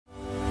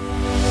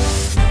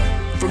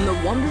From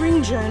the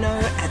Wandering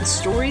Journo at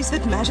Stories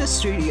That Matter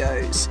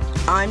Studios,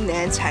 I'm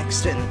Nance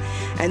Haxton,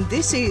 and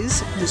this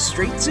is The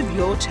Streets of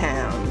Your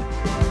Town,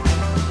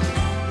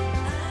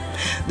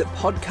 the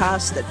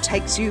podcast that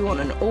takes you on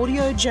an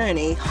audio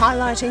journey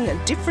highlighting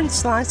a different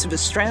slice of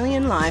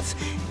Australian life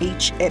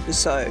each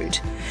episode.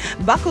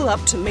 Buckle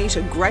up to meet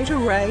a great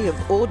array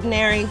of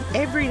ordinary,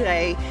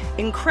 everyday,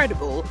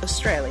 incredible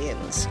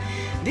Australians.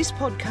 This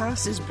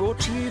podcast is brought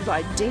to you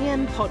by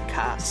DM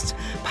Podcasts,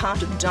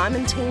 part of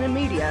Diamantina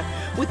Media,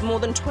 with more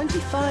than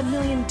 25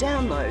 million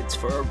downloads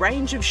for a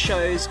range of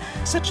shows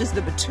such as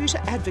The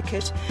Batuta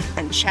Advocate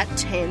and Chat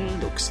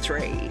 10 Looks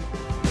 3.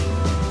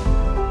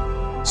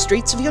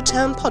 Streets of Your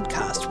Town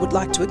podcast would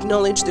like to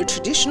acknowledge the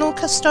traditional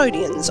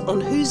custodians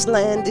on whose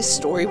land this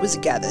story was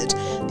gathered,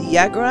 the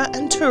Yagara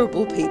and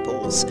Turrbal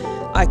peoples.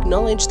 I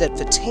acknowledge that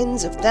for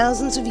tens of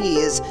thousands of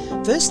years,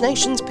 First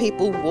Nations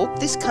people walked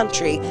this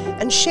country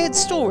and shared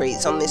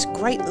stories on this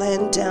great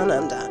land down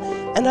under,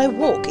 and I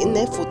walk in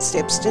their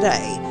footsteps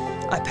today.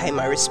 I pay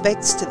my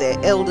respects to their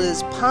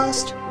elders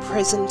past,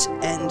 present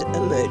and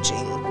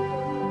emerging.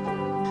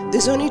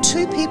 There's only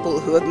two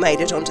people who have made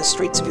it onto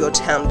Streets of Your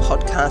Town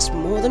podcast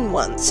more than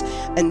once,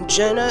 and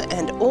journo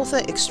and author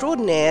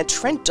extraordinaire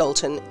Trent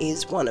Dalton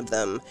is one of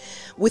them.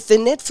 With the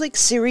Netflix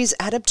series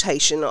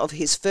adaptation of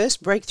his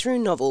first breakthrough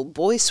novel,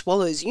 Boy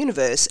Swallows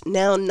Universe,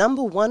 now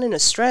number 1 in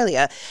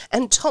Australia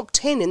and top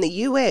 10 in the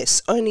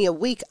US only a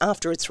week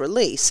after its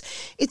release,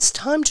 it's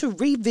time to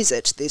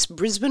revisit this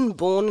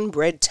Brisbane-born and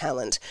bred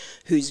talent,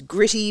 whose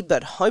gritty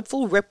but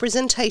hopeful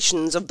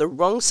representations of the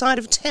wrong side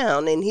of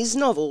town in his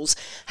novels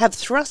have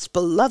thrust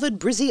beloved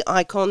Brizzy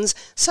icons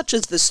such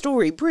as the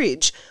Story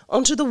Bridge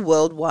onto the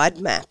worldwide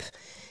map.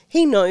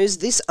 He knows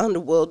this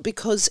underworld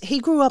because he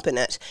grew up in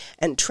it,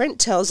 and Trent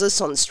tells us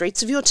on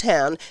Streets of Your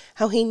Town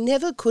how he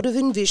never could have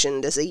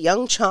envisioned as a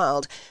young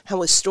child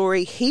how a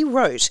story he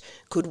wrote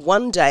could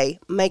one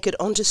day make it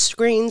onto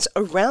screens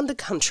around the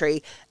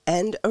country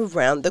and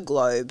around the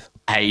globe.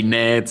 Hey,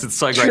 Nance, it's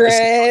so great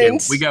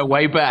Trent. to see you. We go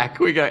way back.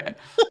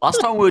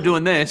 Last time we were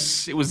doing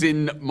this, it was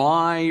in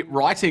my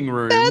writing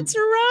room. That's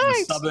right.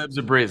 In the suburbs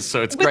of Briz,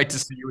 so it's great to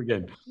see you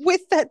again.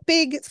 With that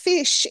big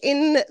fish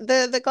in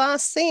the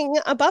glass thing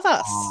above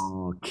us.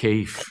 Oh,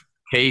 Keith.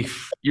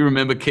 You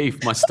remember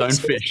Keith, my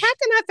stonefish. How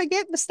can I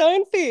forget the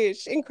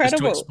stonefish?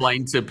 Incredible. Just to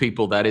explain to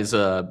people, that is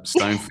a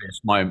stonefish.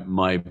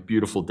 my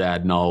beautiful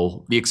dad,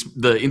 Noel,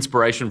 the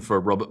inspiration for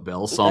Robert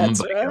Bell, Simon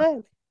That's Baker.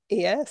 right.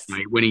 Yes.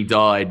 When he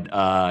died,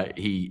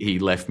 he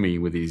left me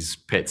with his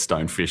pet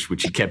stonefish,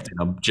 which he kept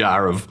in a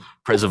jar of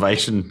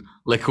preservation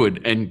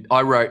liquid. And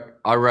I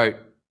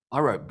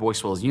wrote Boy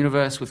Swallows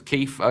Universe with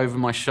Keith over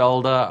my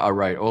shoulder. I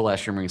wrote All Our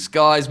Shimmering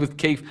Skies with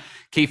Keith.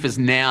 Keith is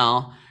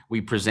now, we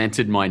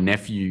presented my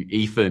nephew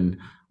Ethan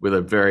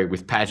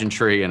with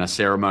pageantry and a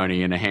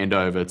ceremony and a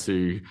handover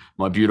to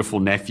my beautiful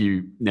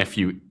nephew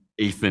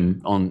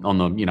Ethan on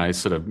the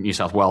sort of New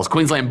South Wales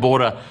Queensland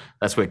border.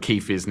 That's where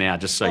Keith is now,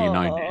 just so you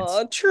know.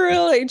 Oh,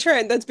 truly,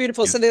 Trent, that's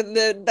beautiful. Yeah. So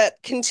that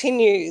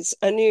continues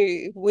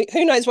anew.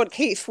 Who knows what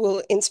Keith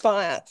will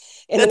inspire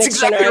in the next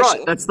exactly generation.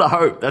 Right. That's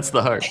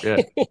the hope. Yeah.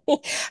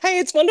 Hey,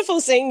 it's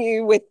wonderful seeing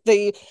you with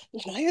the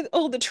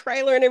all the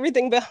trailer and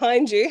everything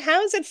behind you.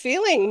 How is it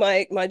feeling,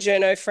 my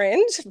journo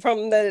friend,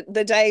 from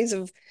the days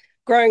of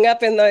growing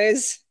up in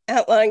those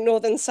outlying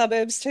northern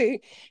suburbs to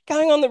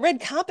going on the red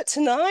carpet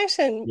tonight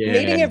and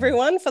meeting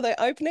everyone for the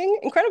opening?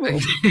 Incredible.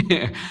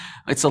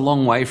 It's a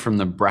long way from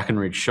the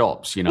Brackenridge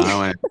shops, and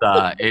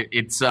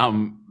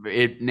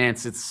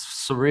Nance,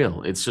 it's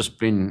surreal. It's just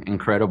been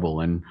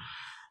incredible. And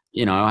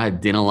I had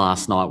dinner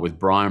last night with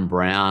Brian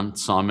Brown,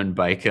 Simon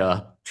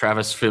Baker,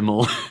 Travis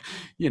Fimmel.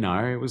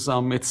 It was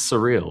it's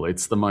surreal.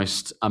 It's the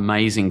most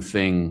amazing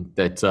thing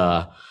that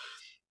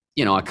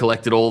I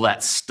collected all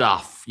that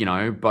stuff,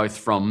 both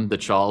from the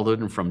childhood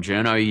and from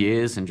journo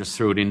years, and just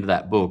threw it into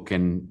that book.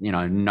 And,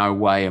 no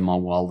way in my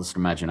wildest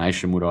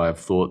imagination would I have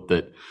thought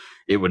that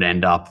it would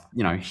end up,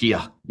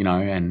 here,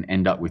 and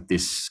end up with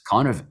this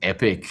kind of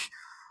epic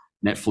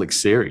Netflix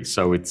series.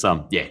 So it's,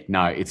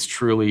 it's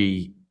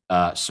truly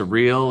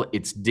surreal.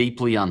 It's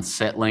deeply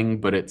unsettling,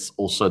 but it's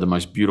also the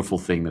most beautiful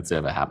thing that's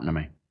ever happened to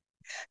me.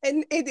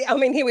 And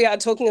here we are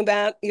talking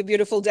about your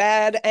beautiful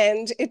dad,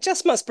 and it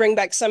just must bring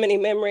back so many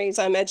memories.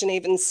 I imagine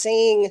even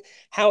seeing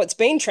how it's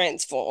been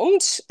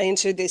transformed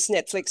into this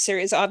Netflix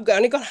series. I've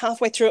only got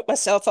halfway through it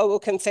myself, I will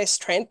confess,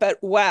 Trent, but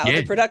wow,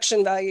 The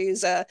production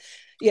values are,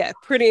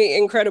 pretty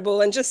incredible.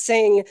 And just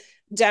seeing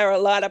Dara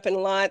light up in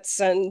lights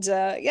and,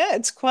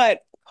 it's quite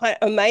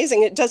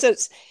amazing.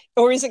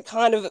 Or is it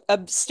kind of a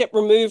step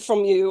removed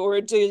from you, or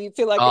do you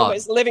feel like you're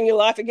almost living your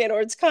life again,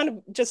 or it's kind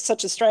of just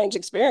such a strange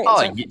experience?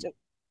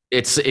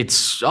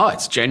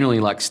 It's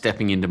genuinely like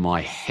stepping into my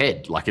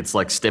head, like it's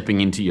like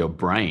stepping into your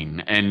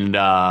brain. And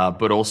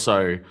but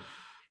also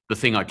the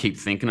thing I keep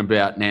thinking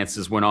about, Nance,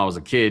 is when I was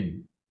a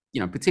kid,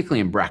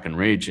 particularly in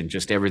Brackenridge, and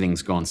just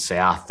everything's gone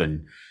south,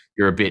 and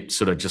you're a bit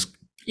sort of just,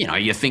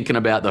 you're thinking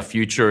about the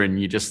future, and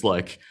you're just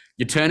like,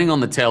 you're turning on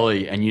the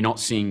telly and you're not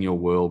seeing your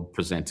world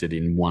presented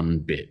in one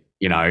bit.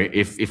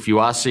 If you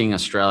are seeing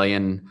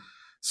Australian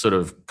sort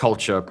of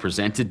culture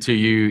presented to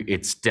you.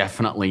 It's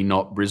definitely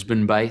not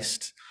Brisbane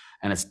based,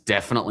 and it's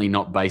definitely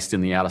not based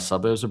in the outer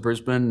suburbs of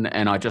Brisbane.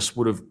 And I just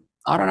would have,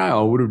 I don't know,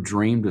 I would have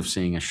dreamed of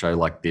seeing a show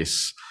like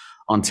this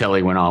on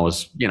telly when I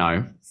was,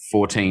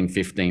 14,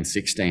 15,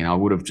 16. I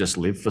would have just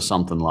lived for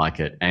something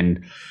like it.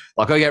 And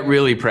like, I get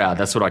really proud.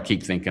 That's what I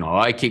keep thinking of.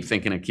 I keep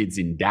thinking of kids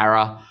in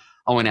Darra.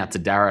 I went out to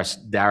Darra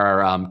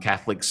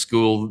Catholic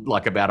school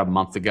like about a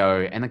month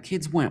ago, and the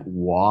kids went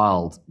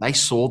wild. They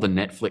saw the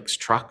Netflix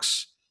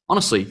trucks.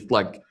 Honestly,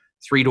 like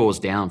 3 doors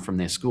down from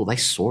their school, they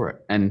saw it.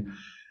 And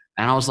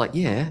I was like,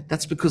 yeah,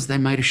 that's because they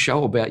made a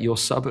show about your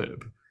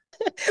suburb.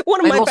 One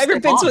of They my lost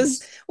favorite their bits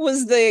minds.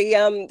 was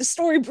the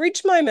Story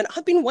Bridge moment.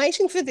 I've been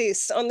waiting for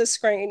this on the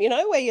screen,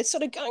 where you're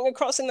sort of going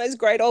across in those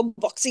great old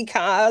boxy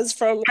cars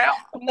Yeah,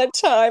 from that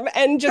time,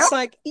 and yeah. just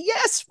like,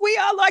 yes, we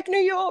are like New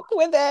York.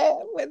 We're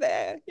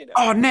there.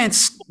 Oh,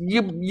 Nance,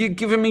 you're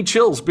giving me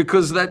chills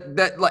because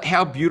that like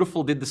how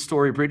beautiful did the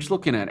Story Bridge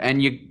look in it,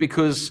 and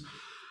because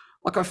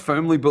like I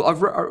firmly believe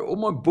I've read all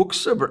my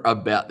books are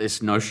about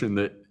this notion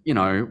that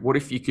what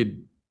if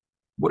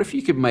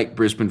you could make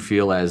Brisbane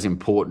feel as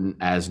important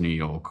as New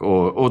York,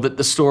 or that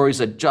the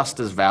stories are just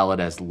as valid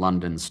as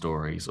London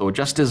stories, or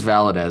just as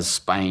valid as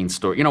Spain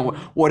story,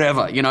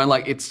 whatever,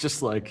 like it's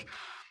just like,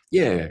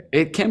 yeah,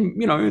 it can,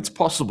 it's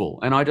possible.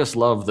 And I just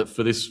love that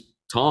for this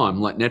time,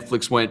 like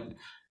Netflix went,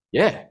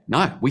 yeah,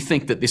 no, we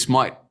think that this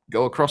might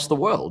go across the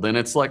world. And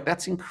it's like,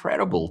 that's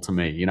incredible to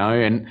me,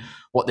 and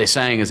what they're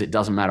saying is it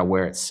doesn't matter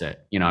where it's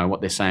set.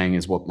 What they're saying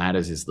is what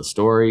matters is the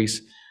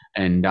stories.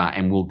 And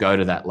we'll go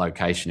to that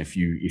location if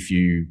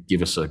you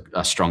give us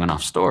a strong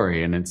enough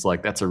story. And it's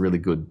like, that's a really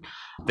good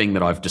thing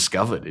that I've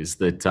discovered, is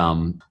that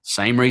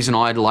same reason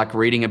I like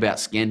reading about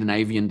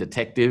Scandinavian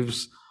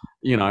detectives.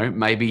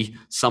 Maybe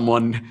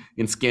someone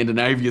in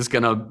Scandinavia is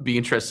going to be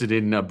interested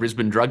in a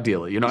Brisbane drug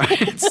dealer.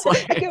 It's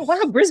like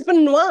Wow,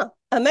 Brisbane noir,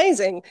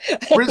 amazing. Yeah,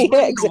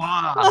 Brisbane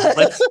noir.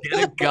 Let's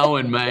get it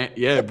going, mate.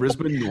 Yeah,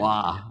 Brisbane noir.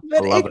 I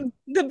But love it.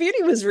 the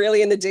beauty was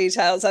really in the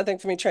details, I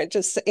think, for me, Trent,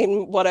 just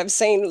in what I've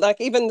seen,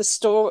 like even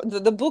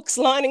the books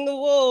lining the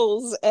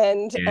walls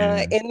and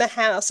Yeah, in the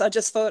house. I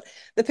just thought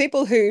the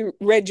people who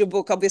read your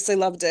book obviously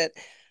loved it.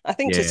 I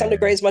think to some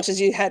degree yeah. as much as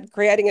you had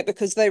creating it,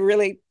 because they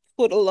really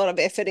put a lot of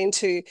effort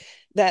into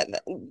that,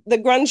 the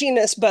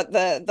grunginess, but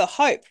the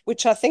hope,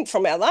 which I think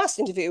from our last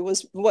interview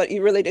was what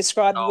you really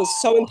described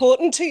was so Oh.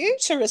 important to you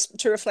to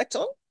reflect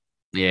on.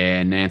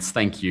 Yeah, Nance,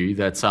 thank you.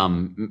 That's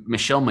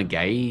Michelle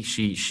McGahey.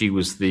 She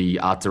was the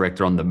art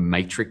director on The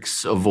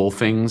Matrix of all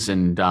things,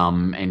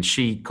 and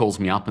she calls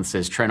me up and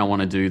says, Trent, I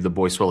want to do the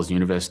Boy Swellers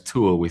Universe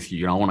tour with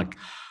you. And I want to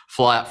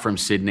fly up from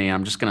Sydney.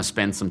 I'm just going to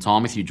spend some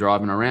time with you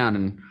driving around.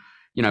 And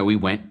we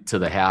went to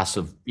the house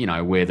of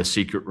where the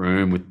secret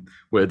room with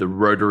where the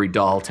rotary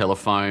dial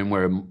telephone,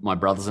 where my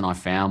brothers and I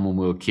found when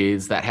we were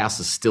kids. That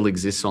house still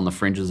exists on the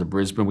fringes of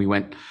Brisbane. We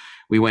went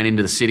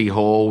into the city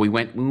hall. We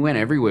went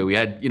everywhere. We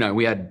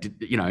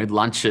had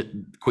lunch at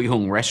Kui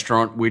Hung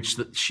restaurant, which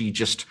she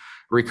just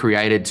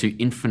recreated to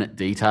infinite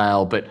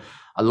detail. But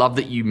I love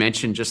that you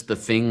mentioned just the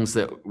things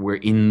that were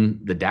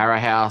in the Darra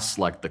house,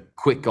 like the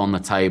quick on the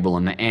table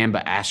and the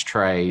amber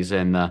ashtrays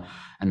and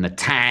the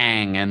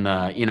tang and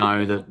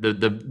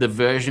the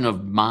version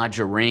of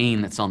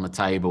margarine that's on the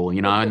table,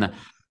 and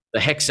the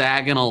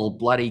hexagonal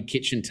bloody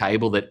kitchen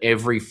table that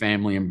every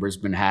family in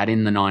Brisbane had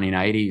in the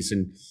 1980s.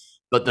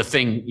 But the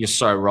thing, you're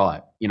so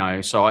right,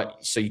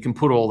 so you can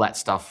put all that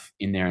stuff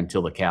in there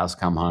until the cows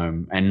come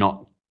home, and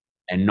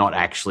not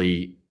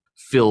actually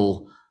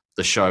fill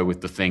the show with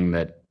the thing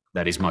that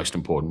is most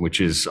important,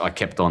 which is, I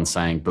kept on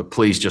saying, but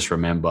please just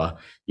remember,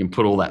 you can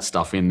put all that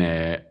stuff in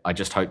there. I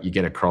just hope you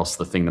get across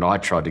the thing that I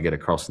tried to get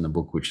across in the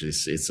book, which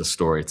is it's a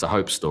story. It's a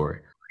hope story.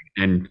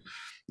 And,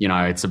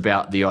 it's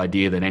about the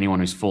idea that anyone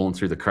who's fallen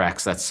through the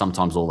cracks, that's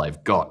sometimes all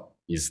they've got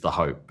is the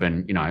hope.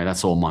 And,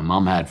 that's all my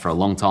mum had for a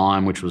long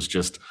time, which was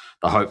just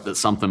the hope that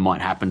something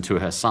might happen to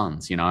her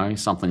sons,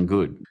 something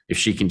good. If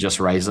she can just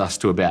raise us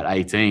to about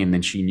 18,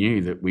 then she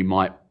knew that we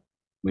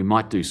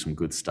might do some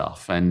good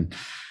stuff. And,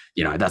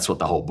 that's what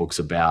the whole book's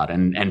about.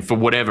 And for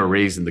whatever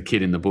reason, the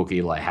kid in the book,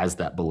 Eli, has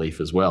that belief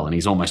as well. And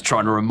he's almost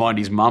trying to remind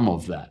his mum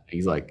of that.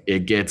 He's like,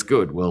 it gets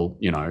good.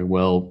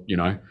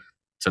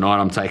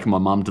 Tonight I'm taking my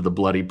mum to the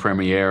bloody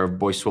premiere of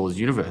Boy Swallows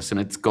Universe, and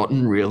it's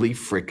gotten really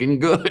freaking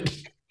good.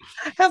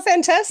 How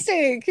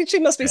fantastic. She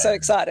must be so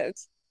excited.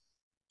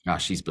 Oh,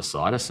 she's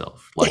beside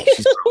herself. Like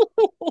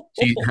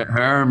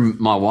her and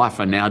my wife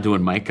are now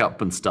doing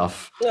makeup and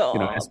stuff,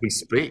 as we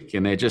speak.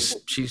 And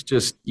she's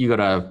just, you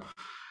gotta,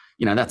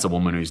 that's a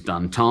woman who's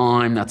done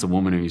time. That's a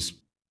woman who's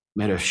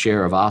met her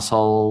share of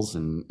assholes,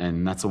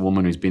 and that's a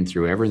woman who's been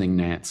through everything,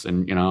 Nats.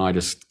 And, I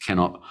just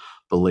cannot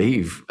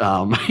believe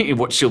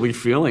what she'll be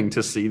feeling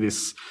to see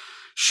this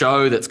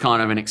show that's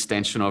kind of an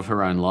extension of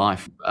her own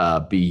life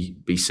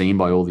be seen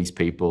by all these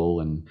people.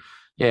 And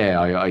yeah,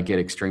 I get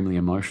extremely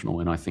emotional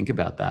when I think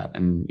about that.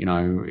 And,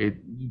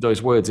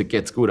 those words, "it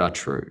gets good," are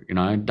true.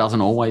 It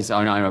doesn't always,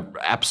 I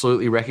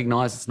absolutely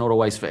recognize it's not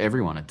always for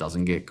everyone. It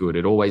doesn't get good.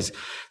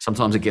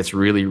 Sometimes it gets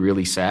really,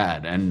 really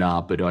sad.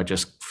 But I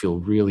just feel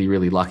really,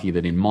 really lucky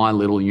that in my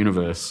little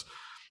universe,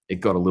 it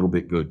got a little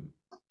bit good.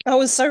 I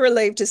was so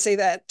relieved to see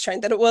that,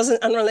 Trent, that it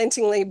wasn't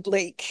unrelentingly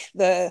bleak.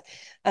 The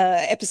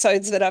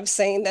episodes that I've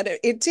seen, that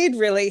it did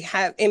really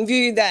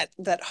imbue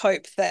that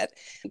hope, that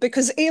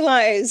because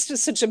Eli is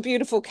just such a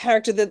beautiful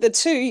character, that the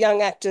two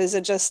young actors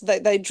are just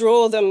they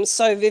draw them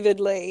so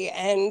vividly,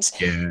 and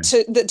Yeah.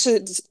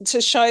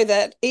 to show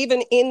that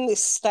even in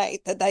this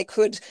state that they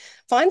could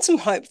find some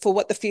hope for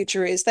what the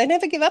future is. They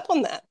never give up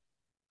on that.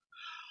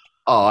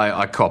 Oh,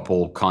 I cop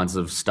all kinds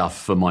of stuff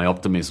for my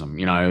optimism,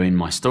 in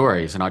my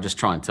stories. And I just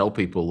try and tell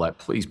people, like,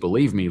 please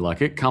believe me,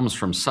 like, it comes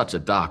from such a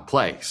dark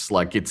place.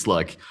 Like, it's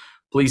like,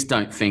 please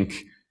don't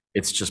think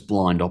it's just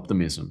blind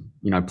optimism.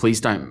 Please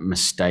don't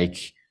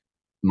mistake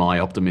my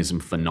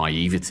optimism for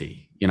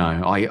naivety.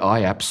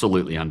 I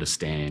absolutely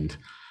understand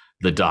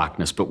the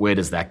darkness, but where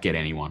does that get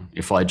anyone?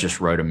 If I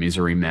just wrote a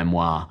misery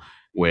memoir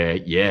where,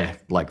 yeah,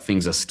 like,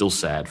 things are still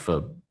sad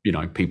for,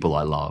 people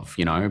I love,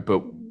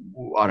 but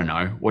I don't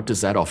know, what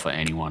does that offer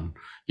anyone,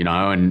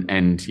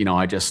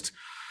 I just,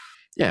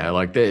 yeah,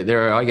 like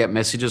I get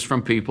messages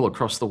from people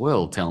across the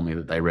world telling me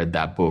that they read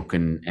that book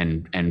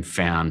and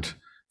found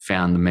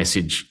the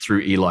message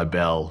through Eli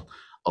Bell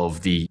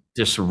of the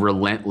just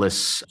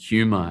relentless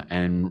humor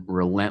and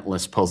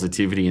relentless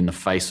positivity in the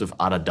face of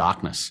utter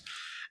darkness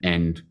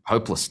and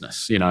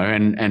hopelessness,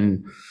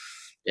 and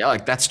yeah,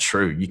 like, that's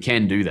true. You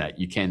can do that.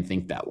 You can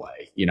think that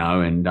way,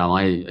 and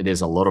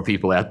there's a lot of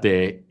people out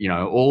there,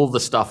 all the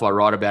stuff I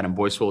write about in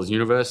Boy Swallows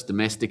Universe,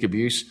 domestic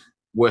abuse,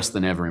 worse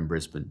than ever in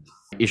Brisbane.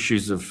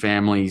 Issues of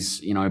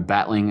families,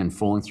 battling and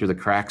falling through the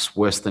cracks,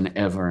 worse than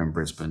ever in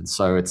Brisbane.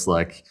 So it's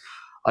like,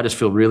 I just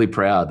feel really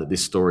proud that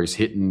this story's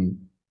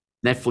hitting.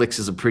 Netflix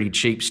is a pretty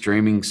cheap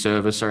streaming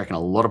service. I reckon a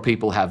lot of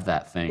people have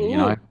that thing,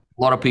 a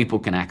lot of people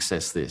can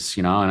access this,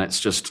 and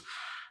it's just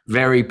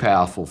very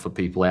powerful for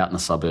people out in the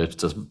suburbs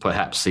to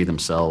perhaps see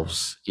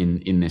themselves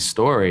in this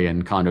story,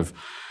 and kind of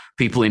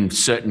people in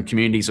certain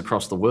communities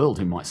across the world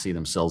who might see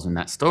themselves in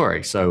that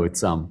story. So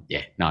it's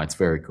it's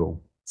very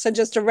cool. So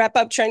just to wrap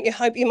up, Trent, you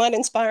hope you might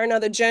inspire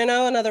another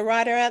journo, another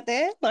writer out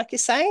there, like you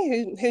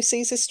say, who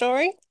sees this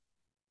story?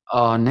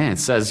 Oh,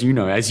 Nance, as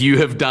you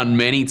have done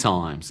many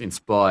times,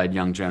 inspired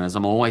young journos,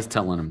 I'm always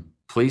telling them,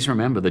 please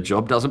remember, the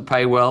job doesn't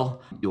pay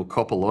well. You'll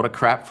cop a lot of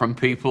crap from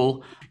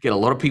people, get a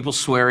lot of people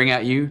swearing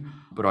at you.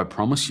 But I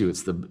promise you,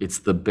 it's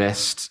the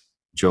best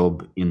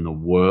job in the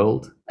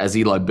world. As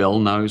Eli Bell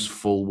knows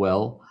full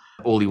well,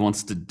 all he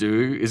wants to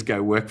do is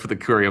go work for the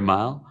Courier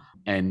Mail.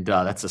 And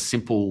that's a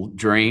simple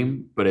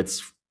dream, but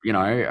it's,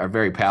 a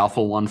very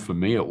powerful one for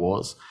me, it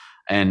was.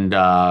 And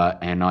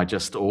I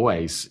just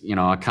always,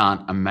 I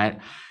can't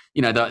imagine,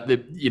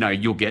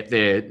 you'll get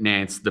there,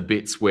 Nance, the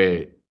bits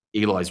where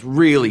Eli's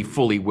really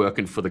fully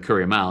working for the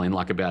Courier Mail in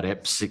like about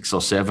ep 6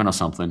 or 7 or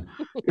something.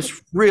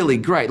 It's really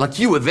great. Like,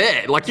 you were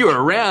there, like you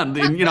were around,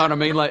 and you know what I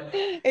mean? Like,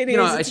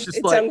 it's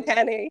like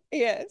uncanny.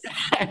 Yes.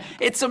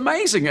 It's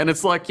amazing. And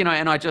it's like, and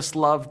I just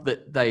love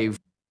that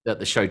that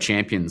the show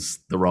champions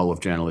the role of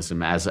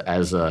journalism as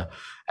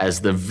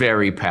the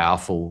very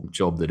powerful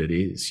job that it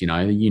is. You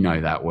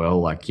know that well.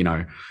 Like,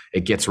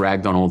 it gets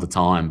ragged on all the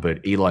time,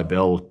 but Eli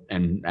Bell,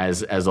 and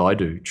as I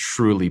do,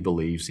 truly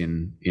believes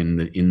in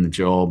the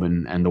job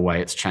and the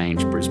way it's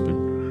changed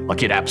Brisbane. Like,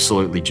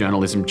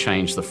 journalism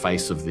changed the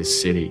face of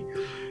this city.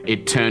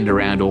 It turned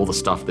around all the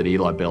stuff that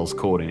Eli Bell's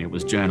caught in. It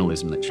was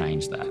journalism that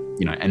changed that,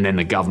 and then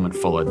the government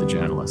followed the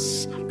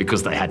journalists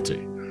because they had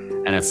to.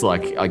 And it's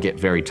like, I get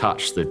very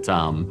touched that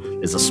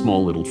there's a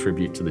small little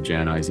tribute to the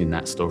journos in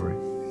that story.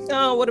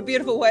 Oh, what a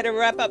beautiful way to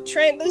wrap up,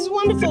 Trent. This is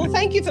wonderful.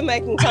 Thank you for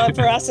making time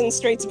for us in the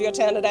streets of your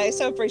town today.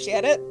 So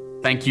appreciate it.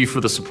 Thank you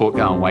for the support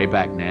going way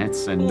back,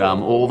 Nance, and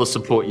all the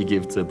support you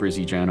give to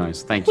Brizzy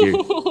journos. Thank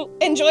you.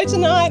 Enjoy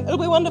tonight. It'll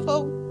be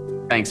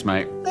wonderful. Thanks,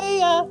 mate. See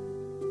ya.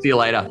 See you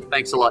later.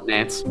 Thanks a lot,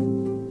 Nance.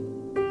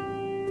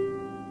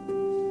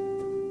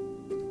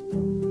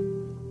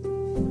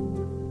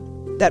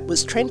 That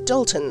was Trent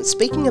Dalton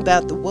speaking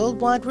about the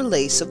worldwide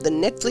release of the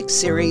Netflix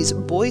series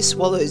Boy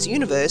Swallows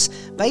Universe,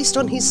 based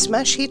on his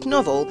smash hit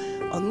novel,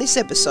 on this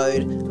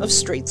episode of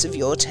Streets of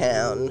Your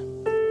Town.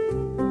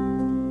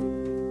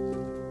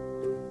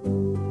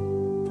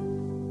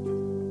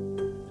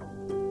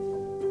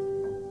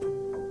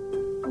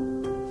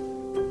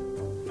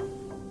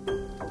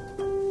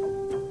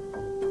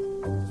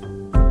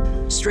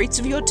 Streets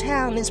of Your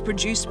Town is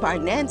produced by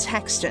Nance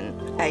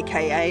Haxton,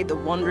 aka The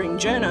Wandering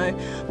Journo,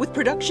 with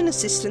production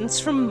assistance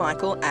from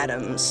Michael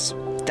Adams.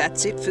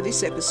 That's it for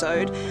this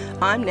episode.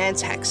 I'm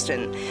Nance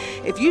Haxton.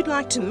 If you'd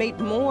like to meet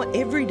more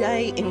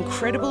everyday,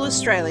 incredible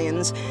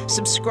Australians,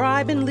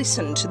 subscribe and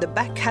listen to the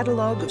back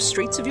catalogue of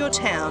Streets of Your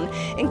Town,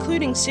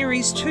 including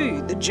Series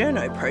 2, The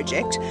Journo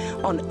Project,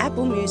 on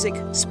Apple Music,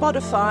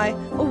 Spotify,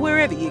 or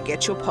wherever you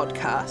get your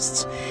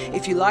podcasts.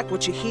 If you like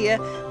what you hear,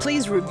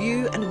 please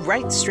review and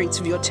rate Streets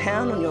of Your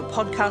Town on your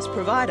podcast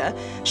provider,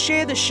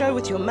 share the show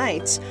with your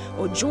mates,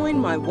 or join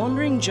my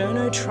wandering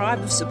Journo tribe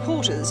of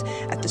supporters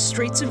at the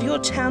Streets of Your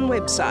Town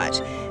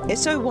website,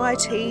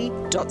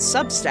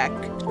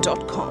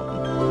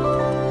 soyt.substack.com.